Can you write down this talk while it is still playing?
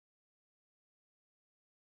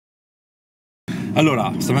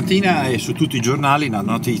Allora, stamattina è su tutti i giornali la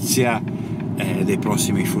notizia dei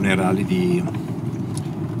prossimi funerali di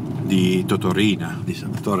Totorina, di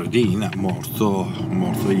Salvatore Rina, morto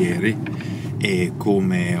ieri, e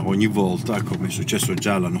come ogni volta, come è successo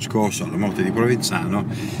già l'anno scorso alla morte di Provenzano,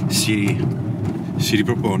 si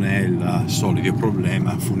ripropone il solito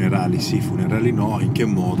problema: funerali sì, funerali no, in che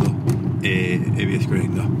modo e via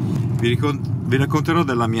scorrendo. Vi racconterò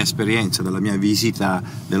della mia esperienza, della mia visita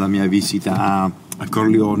a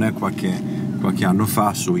Corleone qualche anno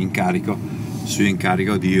fa su incarico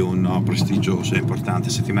di un prestigioso e importante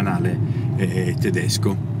settimanale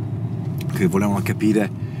tedesco, che volevano capire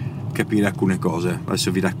alcune cose.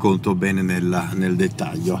 Adesso vi racconto bene nel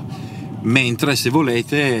dettaglio, mentre, se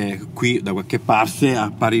volete, qui da qualche parte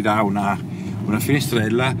apparirà una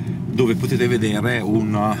finestrella dove potete vedere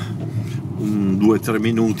un 2-3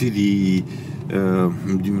 minuti di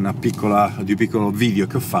un piccolo video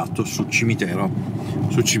che ho fatto sul cimitero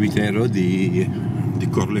di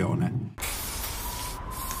Corleone.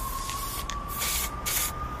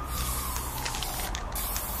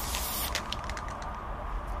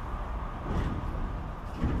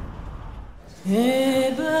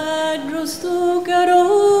 E va sto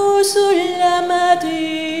caro sulla mattina,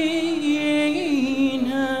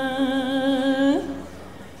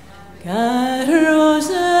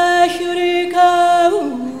 carroza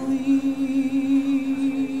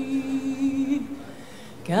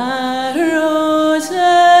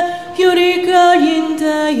chiurica in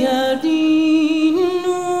giardino.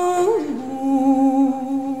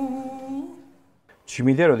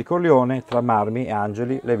 Cimitero di Corleone, tra marmi,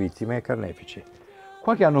 angeli, le vittime e carnefici.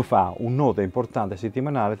 Qualche anno fa un noto e importante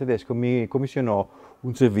settimanale tedesco mi commissionò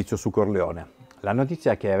un servizio su Corleone. La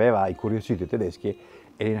notizia che aveva incuriosito i tedeschi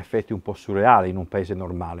era in effetti un po' surreale in un paese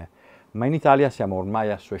normale, ma in Italia siamo ormai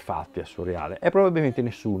assuefatti al surreale e probabilmente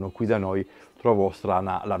nessuno qui da noi trovò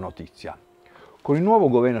strana la notizia. Con il nuovo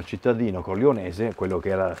governo cittadino corleonese, quello che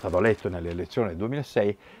era stato eletto nelle elezioni del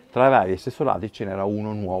 2006, tra i vari assessorati ce n'era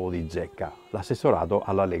uno nuovo di zecca, l'assessorato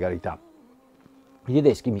alla legalità. I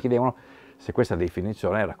tedeschi mi chiedevano se questa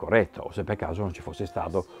definizione era corretta o se per caso non ci fosse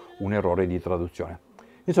stato un errore di traduzione.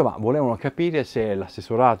 Insomma, volevano capire se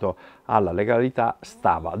l'assessorato alla legalità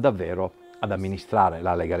stava davvero ad amministrare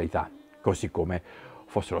la legalità, così come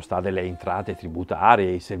fossero state le entrate tributarie,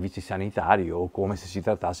 i servizi sanitari, o come se si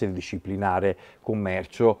trattasse di disciplinare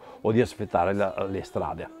commercio o di aspettare le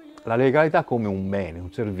strade. La legalità come un bene,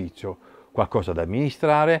 un servizio, qualcosa da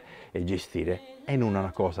amministrare e gestire, e non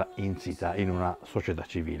una cosa insita in una società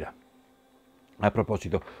civile. A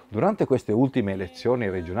proposito, durante queste ultime elezioni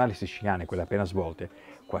regionali siciliane, quelle appena svolte,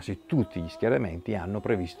 quasi tutti gli schieramenti hanno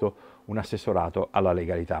previsto un assessorato alla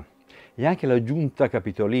legalità. E anche la giunta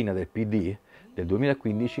capitolina del PD del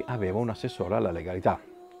 2015 aveva un assessore alla legalità.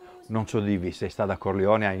 Non so dirvi se è stata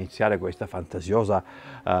Corleone a iniziare questa fantasiosa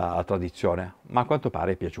tradizione, ma a quanto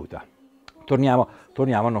pare è piaciuta. Torniamo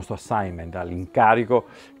al nostro assignment, all'incarico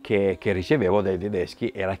che ricevevo dai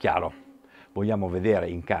tedeschi. Era chiaro: vogliamo vedere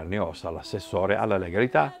in carne e ossa l'assessore alla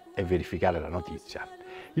legalità e verificare la notizia.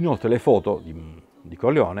 Inoltre le foto di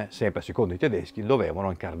Corleone, sempre secondo i tedeschi,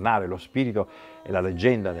 dovevano incarnare lo spirito e la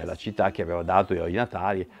leggenda della città che aveva dato i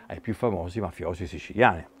natali ai più famosi mafiosi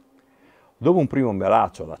siciliani. Dopo un primo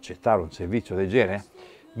imbarazzo ad accettare un servizio del genere,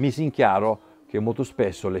 misi in chiaro che molto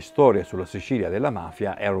spesso le storie sulla Sicilia della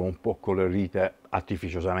mafia erano un po' colorite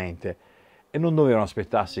artificiosamente e non dovevano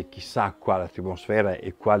aspettarsi chissà quale atmosfera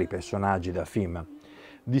e quali personaggi da film.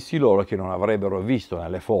 Dissi loro che non avrebbero visto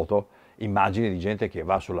nelle foto immagini di gente che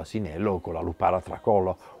va sull'asinello con la lupara a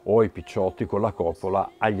tracollo o i picciotti con la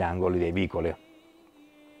coppola agli angoli dei vicoli.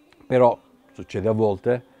 Però succede a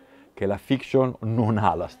volte che la fiction non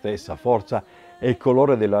ha la stessa forza e il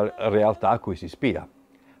colore della realtà a cui si ispira.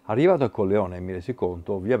 Arrivato a Corleone mi resi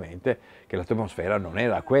conto, ovviamente, che l'atmosfera non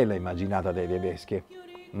era quella immaginata dai tedeschi,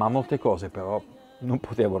 ma molte cose però non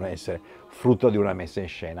potevano essere frutto di una messa in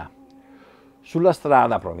scena. Sulla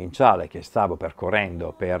strada provinciale che stavo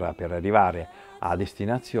percorrendo per arrivare a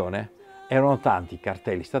destinazione erano tanti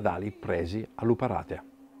cartelli statali presi a luparate.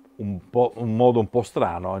 Un modo un po'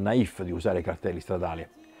 strano e naif di usare i cartelli stradali.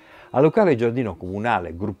 Al locale giardino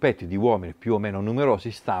comunale, gruppetti di uomini più o meno numerosi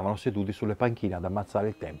stavano seduti sulle panchine ad ammazzare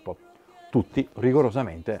il tempo, tutti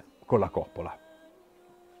rigorosamente con la coppola.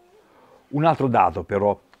 Un altro dato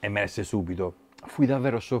però emerse subito. Fui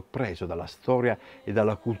davvero sorpreso dalla storia e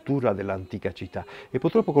dalla cultura dell'antica città, e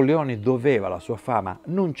purtroppo Corleone doveva la sua fama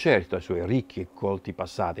non certo ai suoi ricchi e colti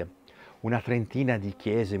passati. Una trentina di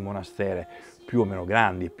chiese e monasteri, più o meno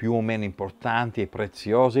grandi, più o meno importanti e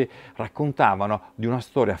preziosi, raccontavano di una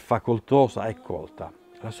storia facoltosa e colta.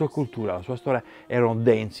 La sua cultura, la sua storia erano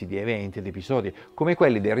densi di eventi ed episodi, come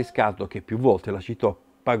quelli del riscatto che più volte la città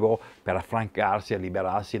pagò per affrancarsi e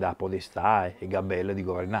liberarsi da podestà e gabelle di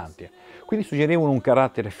governanti. Quindi suggerivano un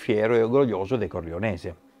carattere fiero e orgoglioso dei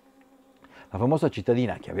corleonesi. La famosa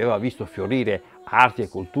cittadina che aveva visto fiorire arte e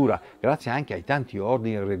cultura grazie anche ai tanti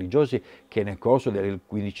ordini religiosi che nel corso del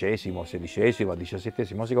XV, XVI e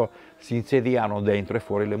XVII secolo si insediano dentro e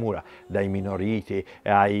fuori le mura, dai minoriti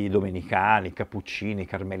ai domenicani, cappuccini,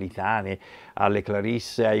 carmelitani, alle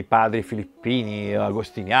clarisse, ai padri filippini,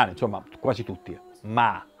 agostiniani, insomma quasi tutti.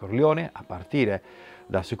 Ma Corleone, a partire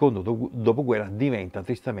dal secondo dopoguerra, diventa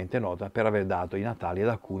tristemente nota per aver dato i natali ad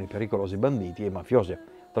alcuni pericolosi banditi e mafiosi,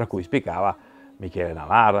 tra cui spiccava Michele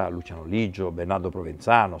Navarra, Luciano Liggio, Bernardo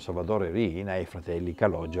Provenzano, Salvatore Riina e i fratelli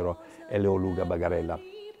Calogero e Leoluga Bagarella.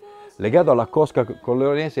 Legato alla cosca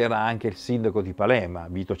corleonese era anche il sindaco di Palermo,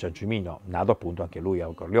 Vito Ciancimino, nato appunto anche lui a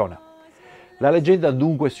Corleone. La leggenda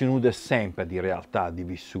dunque si nude sempre di realtà, di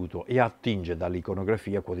vissuto e attinge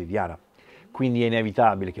dall'iconografia quotidiana. Quindi è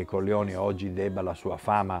inevitabile che Corleone oggi debba la sua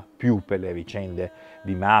fama più per le vicende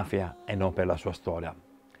di mafia e non per la sua storia.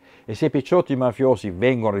 E se i picciotti mafiosi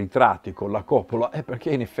vengono ritratti con la coppola è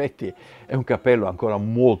perché in effetti è un cappello ancora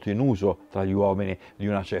molto in uso tra gli uomini di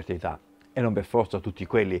una certa età e non per forza tutti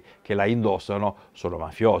quelli che la indossano sono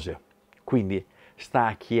mafiosi. Quindi sta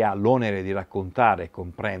a chi ha l'onere di raccontare e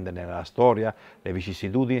comprendere la storia, le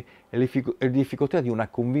vicissitudini e le difficoltà di una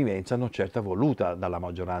convivenza non certa voluta dalla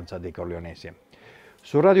maggioranza dei corleonesi.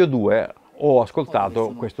 Su Radio 2 ho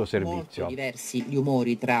ascoltato questo servizio. Molto diversi gli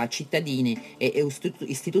umori tra cittadini e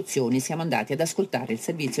istituzioni, siamo andati ad ascoltare il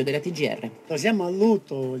servizio della TGR. Siamo a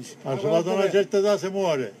lutto, ha trovato una certa età si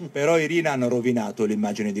muore. Però i Rina hanno rovinato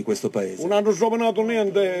l'immagine di questo paese. Non hanno rovinato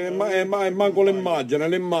niente, manco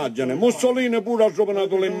l'immagine. Mussolini pure ha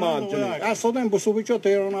rovinato l'immagine. A suo tempo suo Picciotto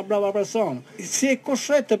era una brava persona. Si è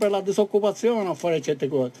costretto per la disoccupazione a fare certe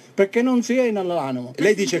cose, perché non si è nell'animo.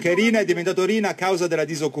 Lei dice che Rina è diventato Rina a causa della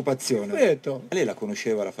disoccupazione. Certo. Lei la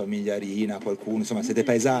conosceva la famiglia Rina, qualcuno, insomma siete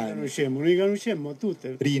paesani. Li conosciamo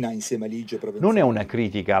tutte. Rina insieme a Liggio Provenzano. Non è una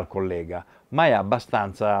critica al collega, ma è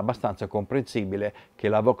abbastanza comprensibile che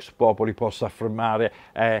la Vox Populi possa affermare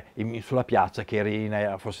sulla piazza che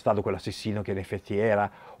Rina fosse stato quell'assassino che in effetti era,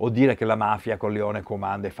 o dire che la mafia con Leone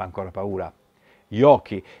comanda e fa ancora paura. Gli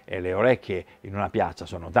occhi e le orecchie in una piazza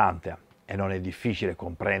sono tante e non è difficile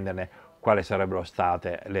comprenderne quali sarebbero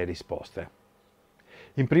state le risposte.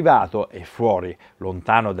 In privato e fuori,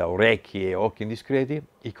 lontano da orecchi e occhi indiscreti,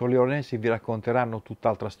 i corleonesi vi racconteranno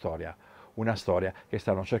tutt'altra storia, una storia che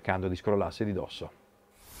stanno cercando di scrollarsi di dosso.